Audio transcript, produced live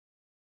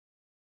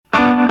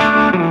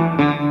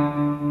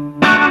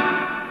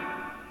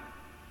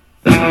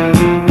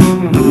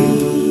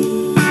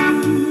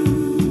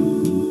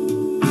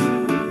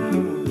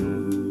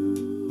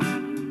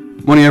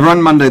Morning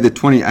everyone, Monday the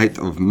 28th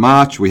of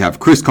March. We have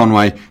Chris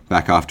Conway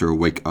back after a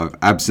week of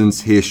absence.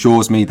 He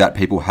assures me that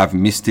people have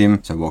missed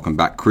him. So welcome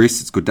back,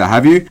 Chris. It's good to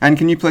have you. And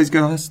can you please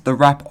give us the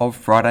wrap of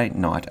Friday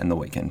night and the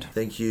weekend?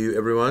 Thank you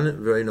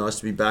everyone. Very nice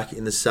to be back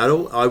in the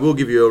saddle. I will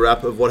give you a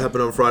wrap of what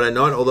happened on Friday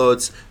night, although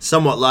it's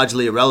somewhat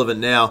largely irrelevant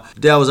now.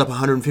 Dow was up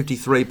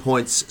 153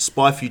 points.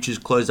 SPI futures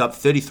closed up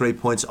 33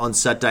 points on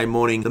Saturday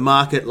morning. The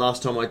market,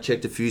 last time I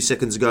checked a few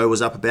seconds ago,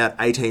 was up about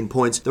 18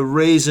 points. The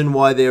reason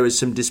why there is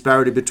some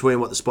disparity between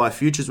what the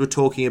SPI futures were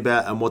talking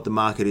about and what the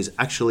market is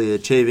actually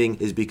achieving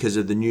is because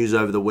of the news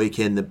over the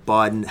weekend that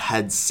Biden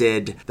had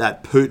said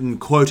that Putin,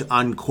 quote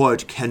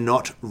unquote,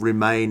 cannot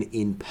remain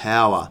in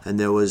power. And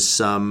there was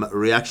some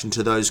reaction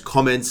to those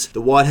comments. The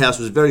White House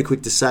was very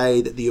quick to say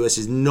that the US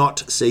is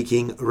not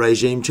seeking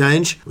regime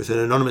change, with an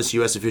anonymous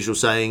US official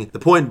saying the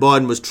point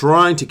Biden was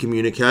trying to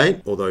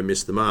communicate, although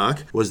missed the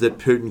mark, was that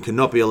Putin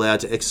cannot be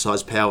allowed to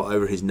exercise power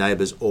over his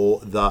neighbours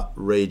or the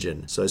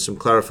region. So some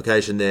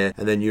clarification there.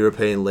 And then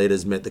European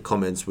leaders met the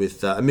comments with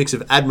a mix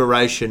of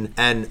admiration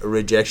and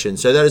rejection.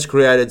 So that has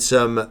created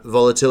some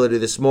volatility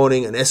this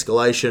morning, an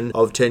escalation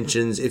of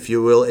tensions, if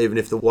you will, even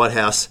if the White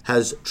House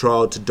has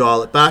tried to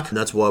dial it back. And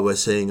that's why we're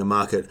seeing a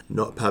market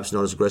perhaps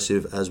not as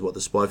aggressive as what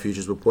the SPI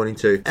futures were pointing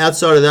to.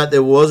 Outside of that,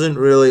 there wasn't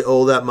really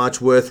all that much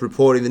worth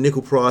reporting. The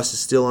nickel price is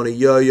still on a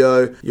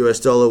yo-yo. US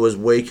dollar was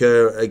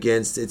weaker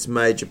against its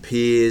major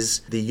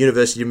peers. The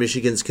University of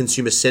Michigan's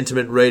consumer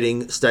sentiment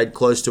reading stayed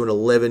close to an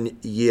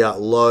 11-year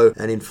low,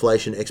 and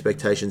inflation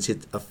expectations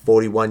hit a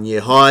 41-year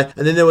high.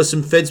 And then there was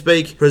some Fed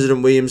speak.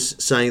 President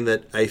Williams saying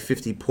that a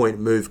 50-point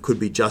move could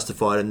be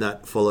justified, and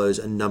that follows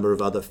a number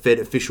of other Fed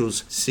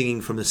officials singing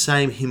from the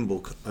same hymn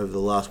book over the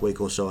last week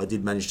or so. I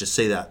did manage to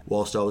see that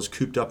whilst I was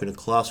cooped up in a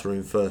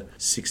classroom for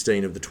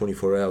 16 of the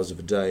 24 hours of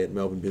a day at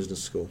Melbourne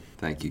Business School.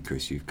 Thank you,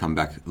 Chris. You've come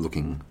back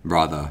looking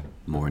rather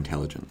more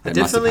intelligent. I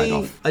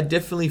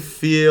definitely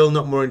feel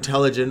not more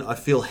intelligent. I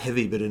feel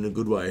heavy, but in a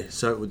good way.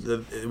 So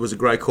it was a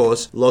great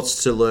course.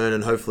 Lots to learn,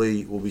 and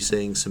hopefully we'll be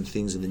seeing some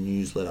things in the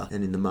newsletter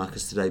and in the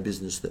Marcus Today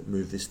business that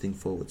move this thing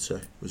forward. So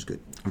it was good.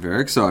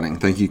 Very exciting.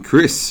 Thank you,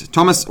 Chris.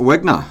 Thomas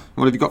Wegner,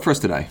 what have you got for us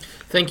today?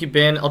 Thank you,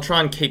 Ben. I'll try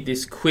and keep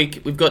this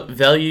quick. We've got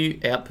value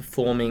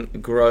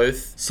outperforming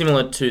growth.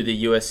 Similar to the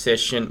US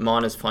session,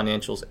 miners,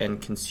 financials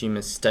and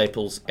consumer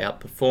staples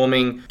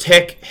outperforming.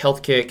 Tech,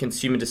 healthcare,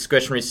 consumer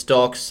discretionary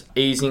stocks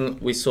easing.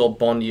 We saw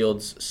bond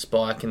yields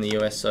spike in the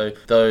US, so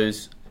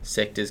those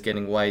sectors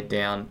getting weighed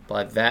down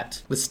by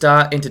that. The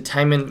Star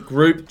Entertainment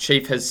Group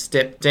chief has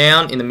stepped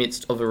down in the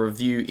midst of a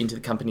review into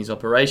the company's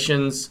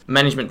operations.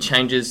 Management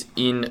changes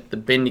in the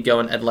Bendigo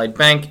and Adelaide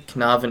Bank.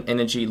 Carnarvon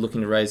Energy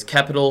looking to raise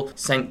capital.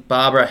 St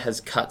Barbara has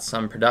cut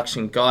some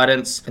production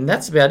guidance. And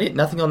that's about it.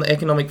 Nothing on the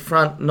economic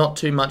front. Not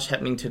too much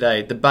happening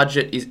today. The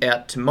budget is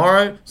out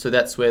tomorrow, so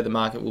that's where the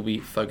market will be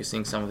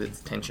focusing some of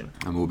its attention.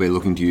 And we'll be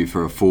looking to you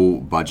for a full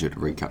budget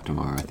recap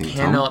tomorrow, I think.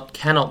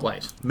 Cannot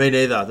wait. Me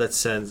neither.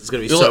 It's going to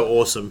be so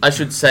awesome. I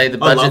should say the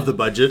budget. I love the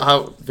budget.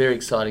 Oh, very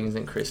exciting,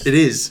 isn't it, Chris? It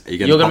is.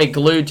 You're going to be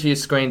glued to your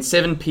screen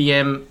 7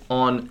 p.m.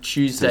 on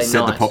Tuesday night.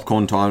 Set the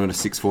popcorn time at a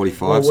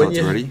 6:45, so it's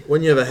ready.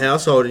 When you have a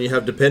household and you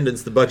have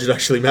dependents, the budget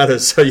actually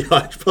matters. So you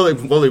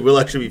probably will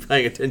actually be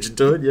paying attention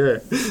to it. Yeah.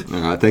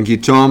 All right, thank you,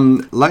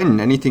 Tom. Leighton,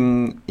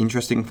 anything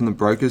interesting from the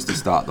brokers to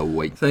start the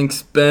week?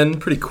 Thanks, Ben.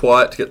 Pretty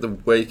quiet to get the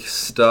week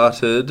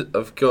started.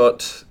 I've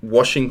got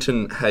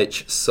Washington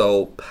H.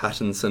 Soul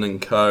Pattinson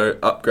and Co.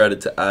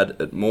 upgraded to add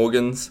at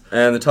Morgan's,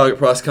 and the target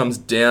price comes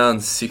down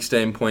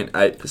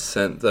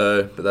 16.8%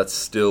 though, but that's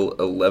still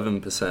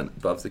 11%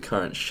 above the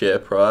current share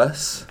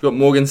price. We've got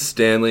Morgan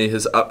Stanley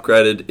has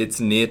upgraded its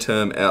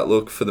near-term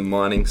outlook for the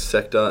mining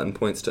sector and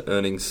points to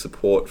earnings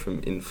support from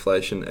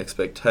inflation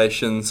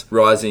expectations,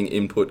 rising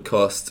input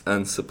costs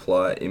and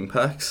supply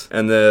impacts.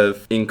 And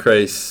they've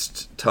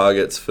increased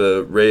targets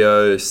for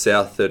Rio,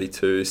 South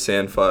 32,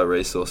 Sandfire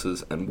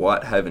Resources and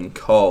Whitehaven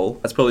Coal.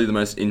 That's probably the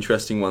most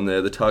interesting one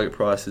there. The target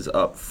price is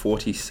up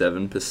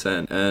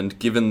 47%, and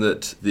given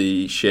that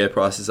the share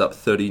price is up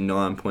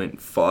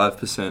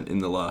 39.5% in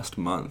the last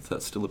month,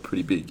 that's still a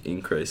pretty big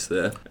increase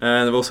there.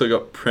 And they've also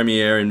got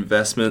Premier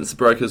Investments. The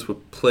brokers were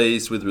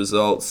pleased with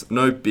results.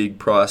 No big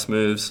price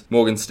moves.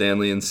 Morgan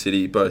Stanley and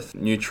Citi both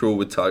neutral,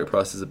 with target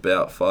prices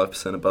about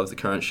 5% above the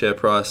current share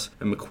price.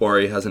 And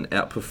Macquarie has an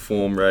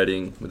outperform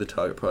rating with a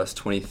target price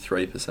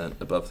 23%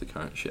 above the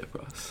current share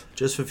price.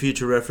 Just for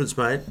future reference,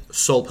 mate,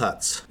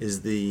 Solpats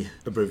is the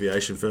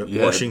abbreviation for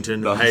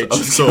Washington H.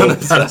 Soul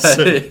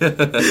Pattinson.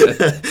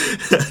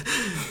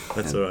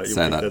 That's all right. You'll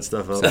pick that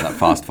stuff up. Say that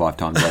fast 5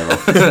 times over.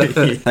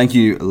 Thank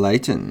you,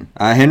 Leighton.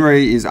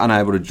 Henry is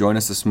unable to join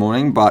us this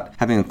morning, but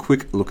having a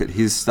quick look at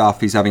his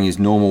stuff, he's having his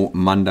normal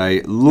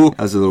Monday look.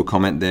 There's a little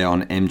comment there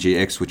on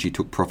MGX, which he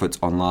took profits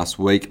on last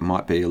week.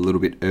 Might be a little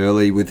bit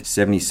early with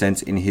 70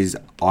 cents in his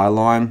eye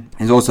line.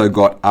 He's also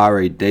got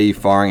RED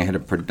firing ahead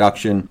of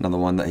production, another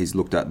one that he's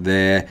looked at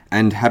there,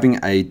 and having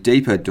a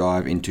deeper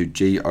dive into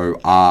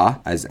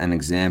GOR as an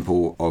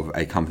example of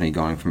a company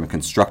going from a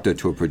constructor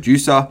to a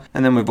producer.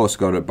 And then we've also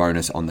got a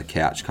bonus on the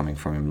couch coming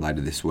from him later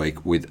this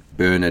week with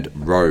Bernard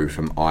Rowe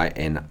from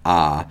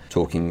INR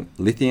talking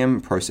lithium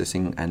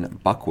processing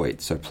and buckwheat.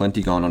 So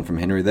plenty going on from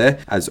Henry there.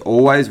 As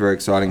always, very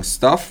exciting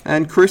stuff.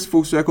 And Chris,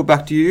 full circle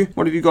back to you.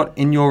 What have you got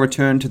in your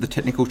return to the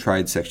technical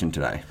trade section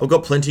today? I've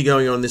got plenty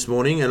going on this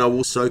morning, and I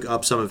will soak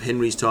up some of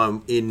Henry's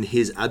time in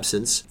his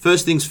absence.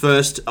 First things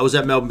first, I was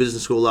at Melbourne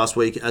Business School last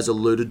week, as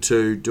alluded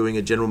to, doing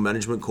a general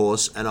management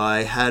course, and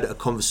I had a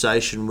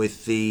conversation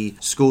with the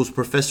school's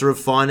professor of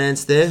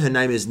finance there. Her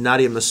name is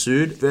Nadia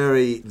Masood.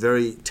 Very,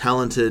 very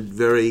talented,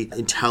 very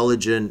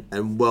intelligent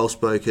and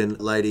well-spoken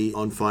lady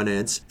on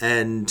finance.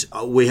 And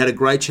we had a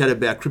great chat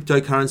about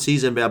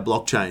cryptocurrencies and about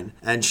blockchain.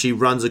 And she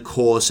runs a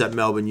course at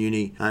Melbourne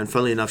Uni. And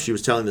funnily enough, she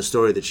was telling the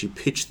story that she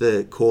pitched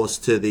the course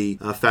to the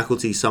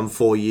faculty some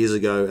 4 years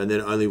ago, and then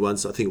only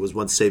once, I think it was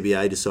once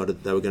CBA decided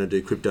that they were going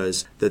to do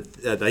cryptos,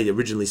 that they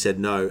originally said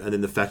no, and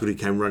then the faculty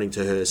came running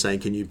to her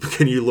saying, can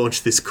you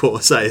launch this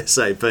course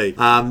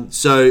ASAP?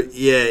 So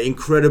yeah,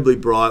 incredibly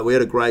bright. We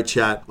had a great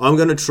chat. I'm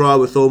going to try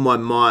with all my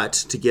might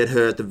to get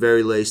her at the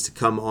very least to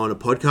come on a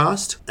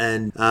podcast,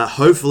 and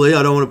hopefully,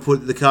 I don't want to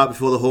put the cart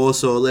before the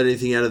horse or let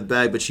anything out of the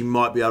bag, but she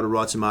might be able to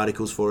write some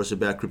articles for us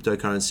about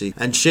cryptocurrency.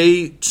 And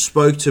she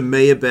spoke to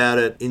me about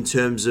it in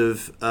terms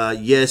of,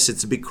 yes,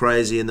 it's a bit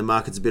crazy and the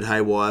market's a bit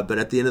haywire, but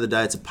at the end of the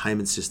day, it's a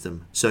payment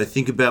system. So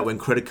think about when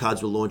credit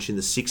cards were launched in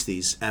the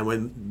 60s, and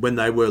when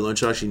they were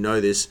launched, I actually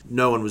know this,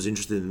 no one was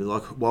interested in it.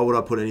 Like, why would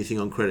I put anything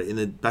on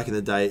credit? Back in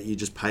the day, you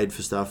just paid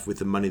for stuff with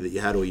the money that you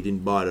had, or you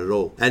didn't buy it at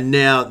all. And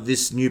now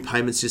this new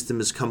payment system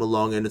has come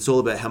along, and it's all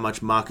about how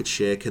much market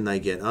share can they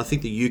get. And I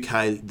think the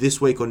UK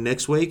this week or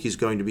next week is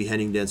going to be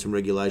handing down some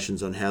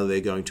regulations on how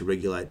they're going to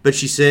regulate. But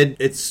she said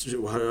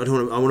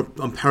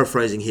I'm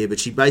paraphrasing here, but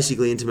she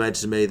basically intimated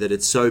to me that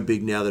it's so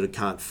big now that it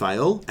can't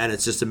fail, and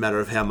it's just a matter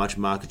of how much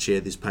market share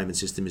this payment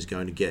system is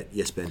going to get.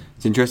 Yes, Ben?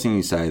 It's interesting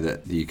you say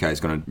that the UK is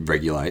going to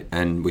regulate,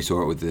 and we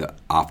saw it with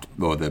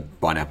the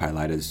buy now pay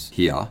laters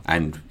here,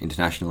 and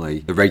internationally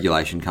the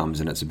regulation comes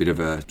and it's a bit of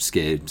a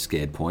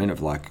scared point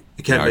of like,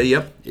 it can be,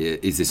 yep.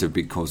 Is this a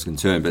big cause of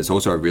concern? But it's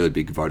also a really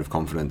big vote of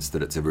confidence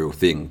that it's a real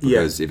thing.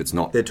 Because if it's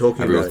not a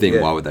real thing,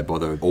 why would they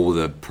bother all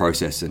the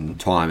process and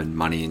time and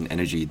money and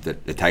energy that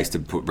it takes to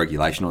put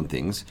regulation on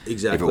things?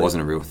 Exactly. If it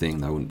wasn't a real thing,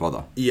 they wouldn't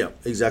bother. Yeah,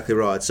 exactly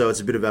right. So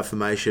it's a bit of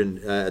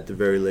affirmation at the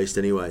very least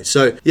anyway.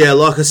 So yeah,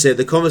 like I said,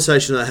 the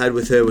conversation I had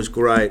with her was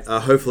great.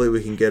 Hopefully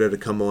we can get her to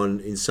come on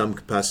in some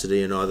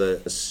capacity and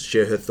either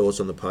share her thoughts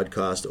on the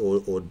podcast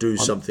or do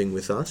something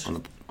with us.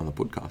 On the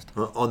podcast.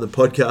 On the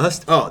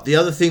podcast. Oh, the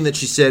other thing that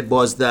she said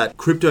was that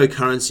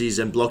cryptocurrencies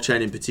and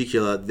blockchain in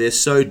particular, they're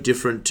so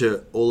different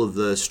to all of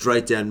the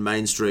straight down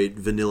Main Street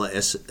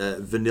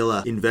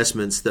vanilla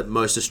investments that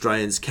most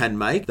Australians can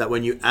make, that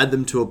when you add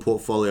them to a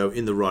portfolio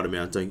in the right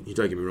amount, don't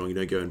get me wrong, you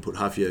don't go and put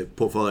half your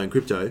portfolio in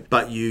crypto,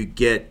 but you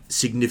get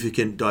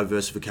significant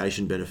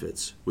diversification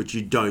benefits, which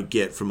you don't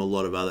get from a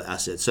lot of other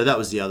assets. So that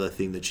was the other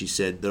thing that she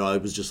said, that I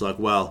was just like,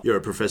 well, you're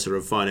a professor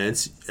of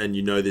finance and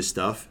you know this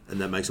stuff,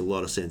 and that makes a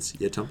lot of sense.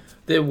 Yeah, Tom?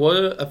 There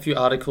were a few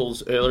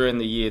articles earlier in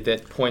the year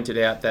that pointed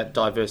out that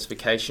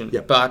diversification,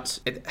 but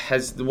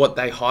what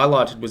they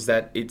highlighted was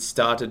that it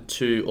started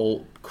to,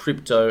 or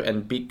crypto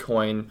and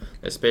Bitcoin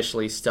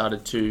especially,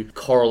 started to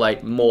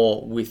correlate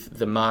more with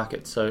the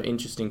market. So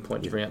interesting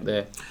point to bring up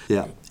there.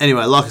 Yeah.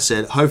 Anyway, like I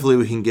said, hopefully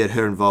we can get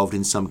her involved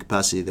in some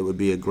capacity. That would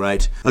be a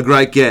great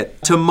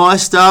get. To my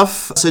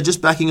stuff, so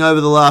just backing over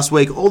the last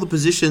week, all the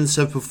positions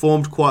have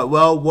performed quite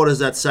well. What does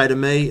that say to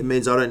me? It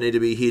means I don't need to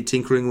be here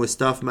tinkering with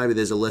stuff. Maybe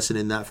there's a lesson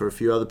in that for a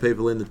few other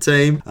people in the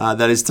team.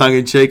 That is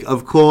tongue-in-cheek,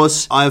 of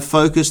course. I have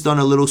focused on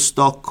a little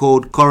stock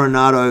called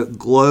Coronado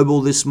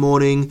Global this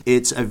morning.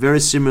 It's a very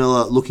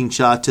similar looking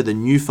chart to the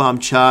New Farm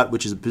chart,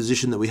 which is a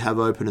position that we have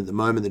open at the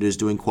moment that is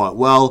doing quite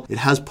well. It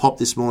has popped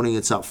this morning.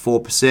 It's up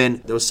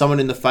 4%. There was someone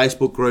in the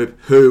Facebook group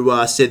who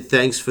said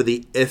thanks for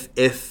the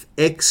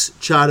FFX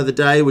chart of the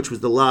day, which was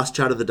the last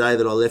chart of the day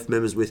that I left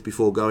members with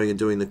before going and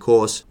doing the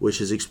course, which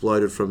has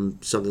exploded from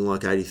something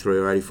like 83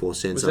 or 84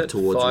 cents up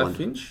towards 5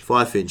 inch?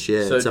 5 inch,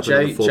 yeah. So it's up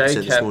another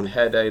 4% this morning.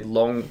 had a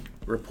long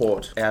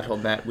report out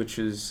on that, which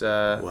is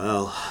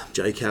well,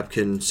 JCap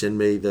can send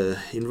me the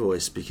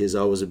invoice because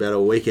I was about a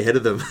week ahead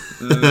of them.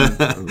 You don't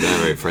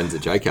have any friends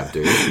at JCap,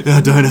 do you?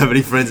 I don't have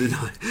any friends.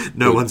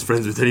 No one's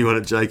friends with anyone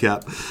at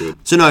JCap. Good.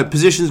 So no,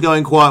 position's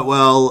going quite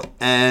well,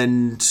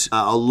 and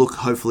I'll look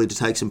hopefully to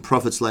take some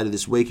profits later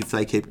this week if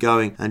they keep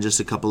going, and just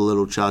a couple of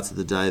little charts of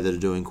the day that are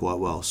doing quite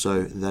well.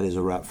 So that is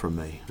a wrap from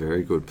me.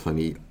 Very good.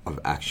 Plenty of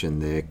action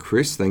there,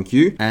 Chris. Thank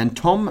you. And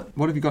Tom,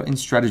 what have you got in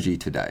strategy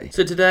today?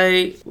 So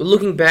today, we're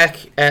looking back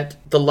at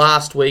the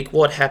last week,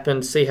 what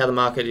happened, see how the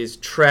market is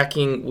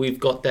tracking. We've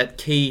got that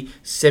key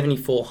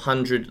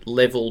 7,400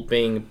 level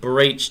being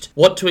breached.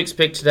 What to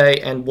expect today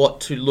and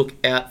what to look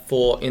out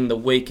for in in the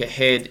week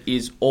ahead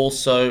is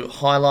also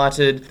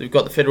highlighted. We've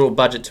got the federal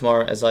budget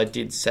tomorrow, as I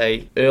did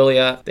say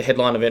earlier. The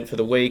headline event for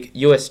the week,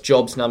 US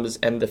jobs numbers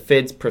and the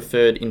Fed's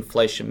preferred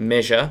inflation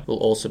measure will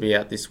also be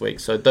out this week.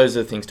 So those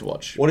are the things to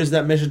watch. What is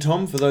that measure,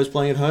 Tom, for those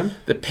playing at home?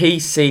 The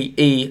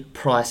PCE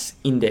price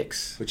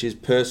index, Which is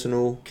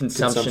personal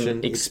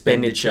consumption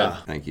expenditure.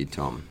 Thank you,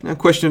 Tom. Now,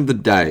 question of the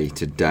day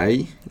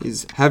today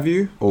is, have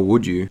you or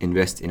would you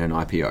invest in an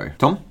IPO?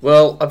 Tom?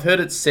 Well, I've heard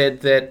it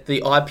said that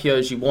the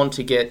IPOs you want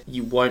to get,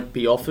 you won't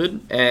be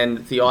offered,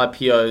 and the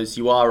IPOs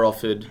you are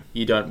offered,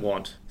 you don't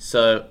want.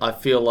 So I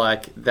feel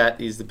like that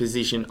is the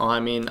position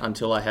I'm in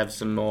until I have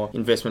some more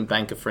investment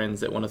banker friends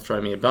that want to throw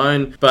me a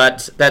bone.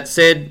 But that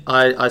said,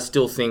 I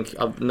still think,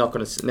 I'm not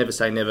going to never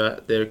say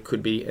never, there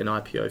could be an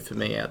IPO for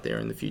me out there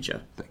in the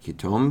future. Thank you,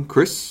 Tom.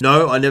 Chris?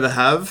 No, I never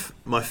have.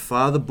 My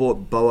father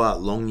bought Boart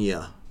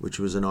Longyear, which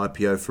was an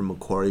IPO from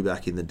Macquarie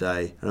back in the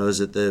day. And I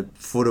was at the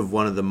foot of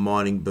one of the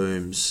mining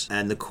booms.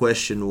 And the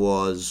question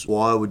was,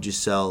 why would you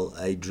sell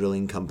a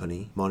drilling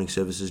company, mining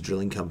services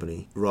drilling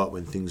company, right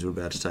when things were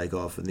about to take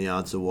off? And the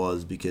answer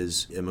was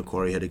because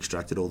Macquarie had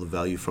extracted all the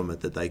value from it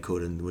that they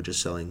could and were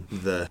just selling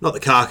not the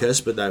carcass,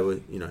 but they were,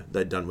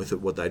 they'd done with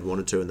it what they'd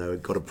wanted to and they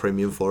got a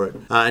premium for it.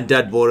 And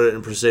Dad bought it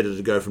and proceeded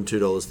to go from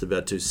 $2 to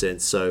about 2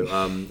 cents.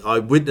 So I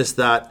witnessed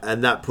that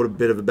and that put a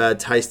bit of a bad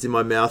taste in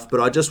my mouth, but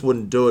I just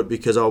wouldn't do it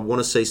because I want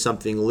to see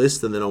something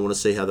list and then I want to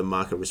see how the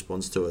market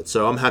responds to it.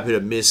 So I'm happy to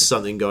miss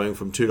something going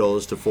from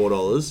 $2 to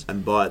 $4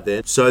 and buy it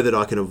then so that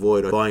I can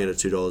avoid buying it at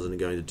 $2 and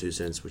going to 2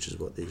 cents, which is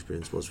what the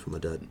experience was for my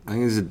dad. I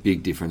think there's a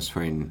big difference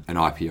between an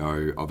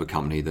IPO of a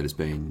company that has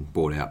been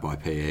bought out by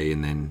PE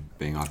and then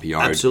being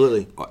IPO'd.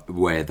 Absolutely.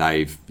 Where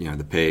they've,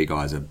 the PE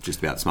guys are just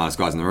about the smartest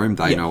guys in the room.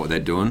 They know what they're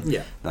doing.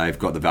 Yeah. They've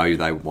got the value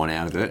they want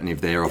out of it. And if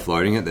they're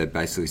offloading it, they're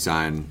basically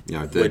saying,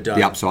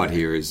 the upside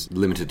here is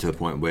limited to the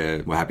point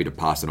where we're happy to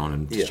pass it on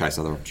and just chase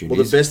other opportunities.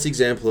 Well, the best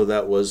example of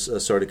that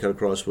was, sorry to cut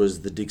across,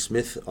 was the Dick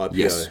Smith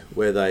IPO,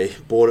 where they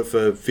bought it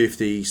for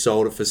 50,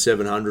 sold it for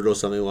 700 or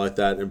something like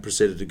that, and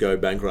proceeded to go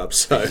bankrupt.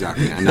 So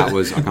exactly, and that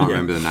was, I can't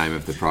remember the name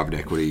of the private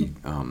equity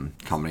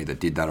company that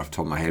did that off the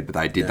top of my head, but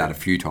they did that a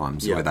few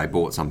times where they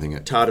bought something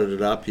at tarted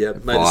it up, made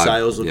the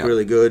sales look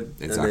really good,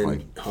 and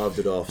then hived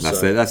it off.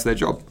 And that's their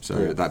job.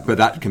 So but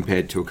that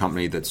compared to a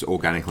company that's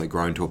organically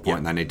grown to a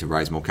point they need to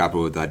raise more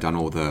capital. They've done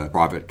all the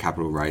private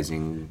capital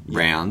raising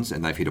rounds,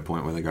 and they've hit a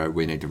point where they go,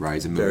 we need to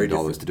raise $1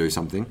 million to do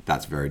something.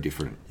 That's very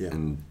different. Yeah.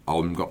 And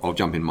I'll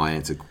jump in my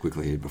answer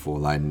quickly here before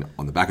Layden.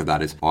 On the back of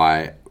that is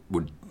I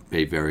would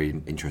be very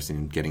interested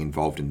in getting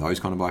involved in those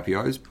kind of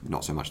IPOs,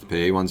 not so much the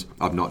PE ones.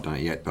 I've not done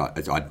it yet, but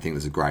I think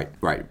there's a great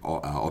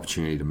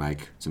opportunity to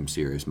make some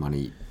serious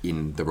money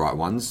in the right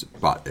ones,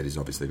 but it is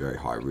obviously very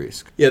high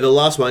risk. Yeah, the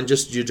last one,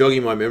 just you're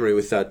jogging my memory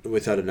with that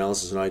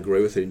analysis, and I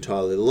agree with it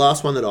entirely. The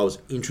last one that I was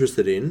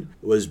interested in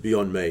was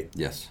Beyond Meat.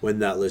 Yes. When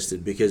that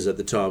listed, because at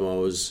the time I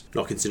was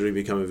not considering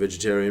becoming a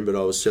vegetarian, but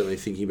I was certainly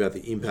thinking about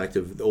the impact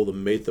of all the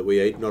meat that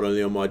we eat, not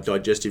only on my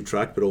digestive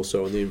tract, but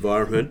also on the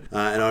environment.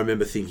 And I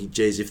remember thinking,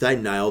 geez, if they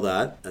nail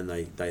that, and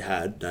they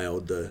had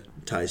nailed the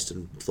taste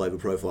and flavour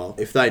profile.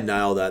 If they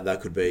nail that,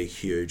 that could be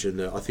huge.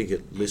 And I think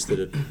it listed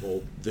it,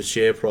 or the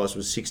share price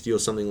was 60 or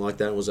something like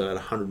that. It was at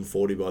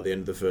 140 by the end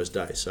of the first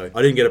day. So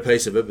I didn't get a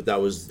piece of it, but that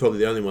was probably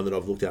the only one that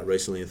I've looked at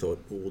recently and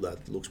thought, oh,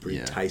 that looks pretty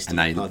tasty.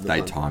 And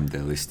they timed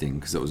their listing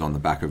because it was on the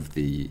back of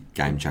the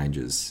Game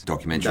Changers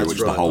documentary, which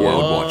the whole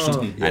world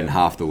watched, and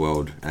half the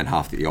world and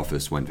half the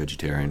office went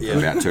vegetarian for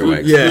about 2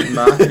 weeks. Good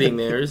marketing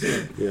there, isn't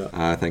it?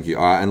 Yeah. Thank you.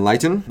 And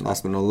Leighton,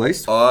 last but not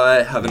least.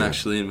 I haven't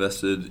actually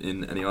invested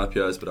in any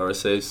IPOs, but I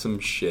received some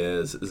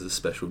shares as a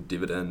special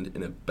dividend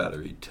in a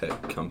battery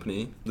tech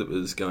company that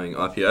was going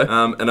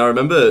IPO. And I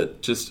remember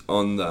just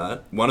on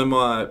that, one of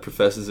my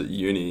professors at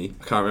uni,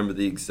 I can't remember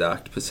the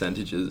exact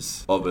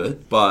percentages of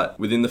it, but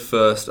within the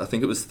first, I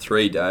think it was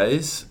 3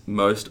 days,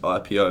 most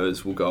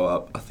IPOs will go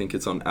up. I think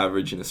it's on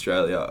average in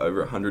Australia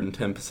over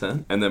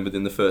 110%. And then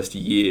within the first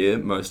year,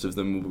 most of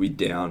them will be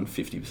down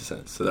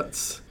 50%. So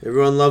that's...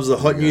 Everyone loves the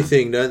hot new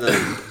thing, don't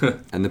they?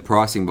 And the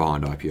pricing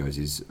behind IPOs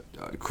is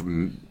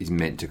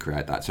meant to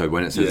create that. So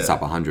when it says it's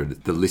up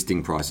 100, the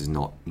listing price is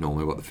not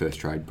normally what the first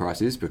trade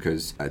price is,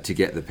 because to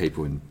get the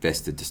people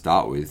invested to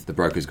start with, the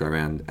brokers go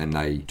around and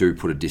they do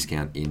put a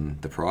discount in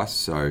the price.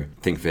 So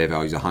think fair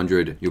value is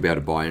 100, you'll be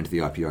able to buy into the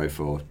IPO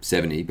for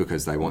 70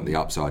 because they want the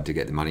upside to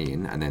get the money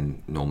in, and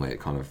then normally it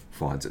kind of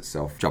finds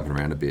itself jumping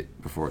around a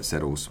bit before it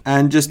settles.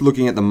 And just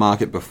looking at the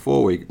market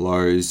before we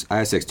close,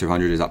 ASX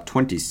 200 is up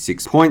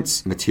 26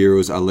 points.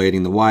 Materials are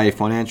leading the way.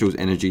 Financials,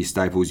 energy,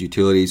 staples,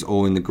 utilities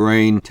all in the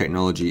green.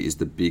 Technology is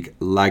the big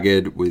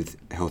laggard, with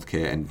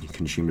healthcare and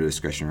consumer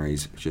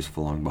discretionaries just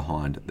following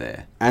behind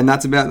there. And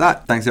that's about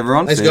that. Thanks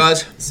everyone. Thanks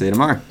guys. See you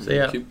tomorrow. See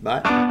ya.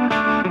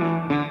 Bye.